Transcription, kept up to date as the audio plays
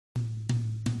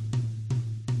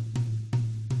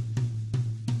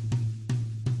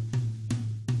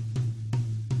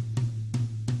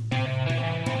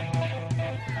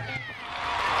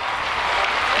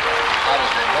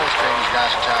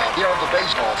Here are the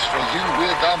baseballs for you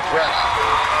with umbrella.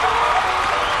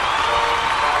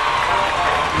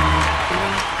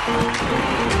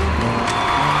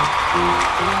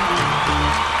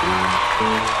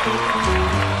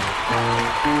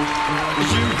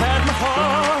 You had my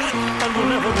heart, and we'll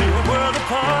never be a world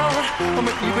apart.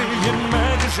 Maybe in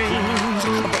magazines,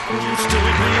 but you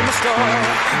still be my star.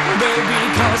 Baby,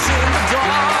 'cause in the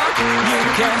dark you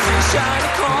can see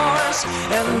shiny cars,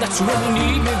 and that's when you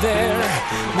need me there.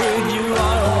 With you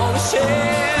I always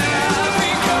share.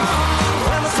 Because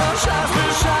when the sun shines,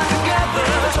 we'll shine together.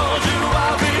 I told you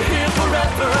I'll be here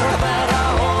forever, that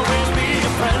I'll always be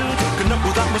your friend. Took up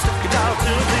without me, stick it out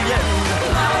till the end.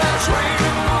 Now that's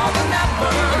raining more than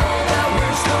ever, that we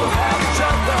still have each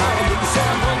other. You can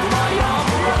stand under my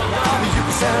umbrella. You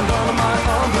can stand under my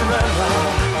umbrella.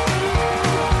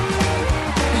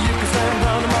 You can stand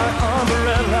under my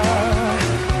umbrella.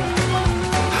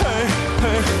 Hey,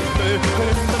 hey, hey,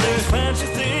 hey. These fancy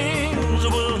things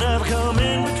will never come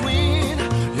in between.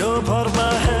 You're part of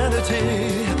my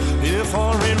vanity, here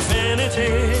for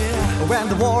infinity. When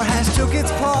the war has took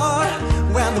its part,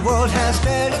 when the world has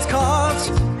dealt its cards,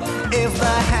 if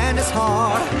the hand is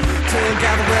hard,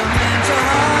 together we'll mend your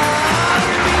heart.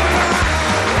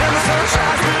 When the sun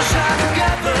shines, we'll shine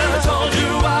together. I told you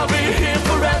I'll be here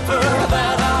forever,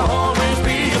 that I'll always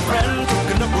be your friend.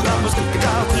 Took up without me, stick it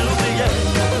out till the end.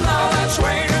 Now that's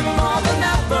raining more than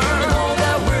ever, know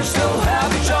that we still have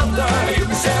each other. You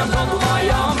can stand under my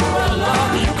umbrella.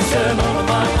 You can stand under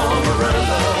my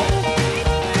umbrella.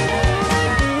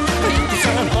 You can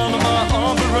stand under my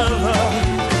umbrella.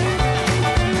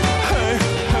 Hey,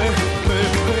 hey, hey,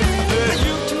 hey, hey.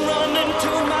 You can run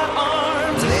into my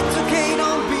arms. It's okay,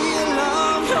 don't be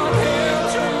alarmed. Come here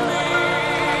to me.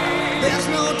 There's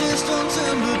no distance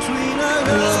in between our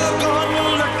So love. come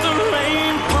and let the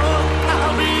rain pour.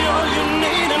 I'll be all you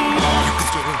need and more. You can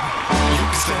stand, you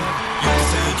can stand,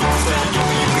 you can stand, you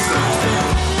can stand.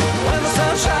 When the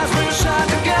sun shines, we'll shine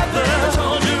together. I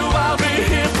told you I'll be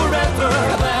here forever,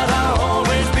 that I'll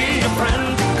always be your friend.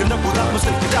 Took up without me,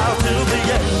 stick it out till the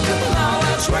end. Now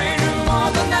it's raining more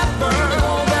than ever,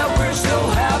 know that we still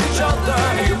have each other.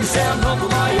 You can stand under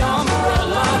my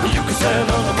umbrella. You can stand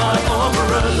under my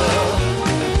umbrella.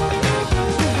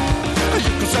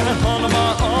 You can stand under my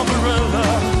umbrella.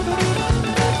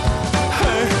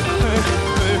 Hey, hey,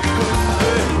 hey,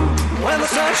 hey. When the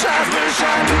sun shines, we'll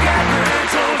shine together. I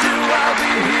told you I'll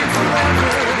be here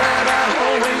forever, that I'll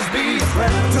always be your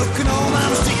friend. Took an old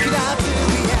man, stick it out till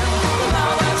the end.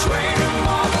 Now it's raining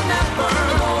more than ever,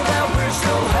 know that we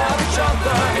still have each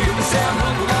other. You can stand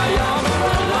under my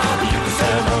umbrella. You can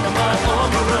stand under my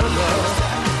umbrella.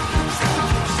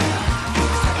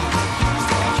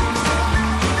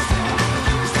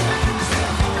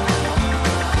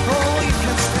 Oh, you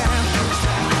can stand.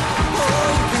 Oh,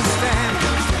 you can stand.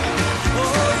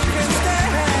 Oh, you can stand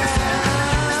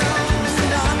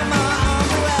under my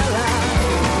umbrella.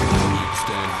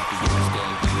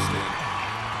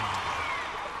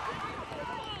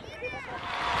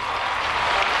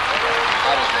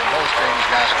 That is the most famous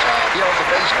last time. Here are the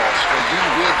baseballs for you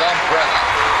with umbrella.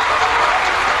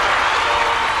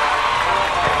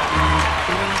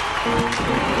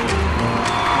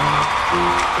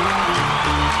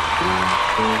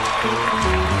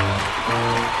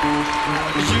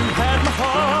 You had my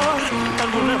heart, and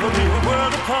we'll never be a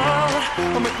world apart.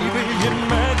 Maybe in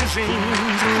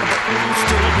magazines, but you'll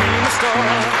still be my star.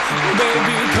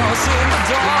 Baby, 'cause in the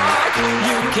dark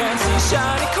you can see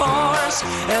shiny cars,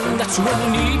 and that's when you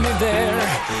need me there.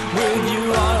 With you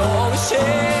I always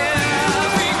share.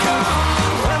 Because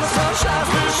when the sun shines,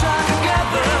 we'll shine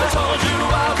together. I told you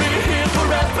I'll be here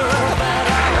forever, that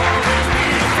I'll always be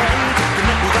your friend.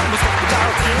 Took without me, stick it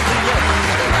out till the end.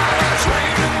 Now it's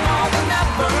raining more than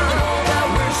ever, know that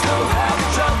we still have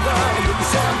each other. You can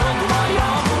stand under my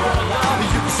umbrella.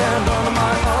 You can stand under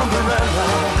my umbrella.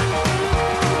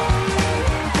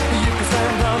 You can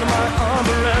stand under my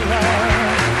umbrella.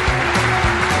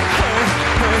 Hey,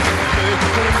 hey, hey,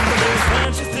 hey. These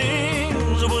fancy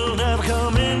things will never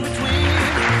come in between.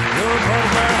 You're part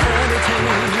of my vanity,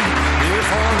 here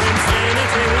for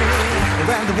infinity.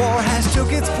 When the war has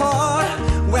took its part,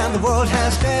 when the world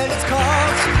has dealt its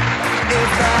cards, if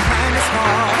the hand is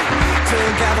hard,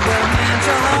 together we'll mend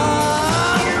your heart.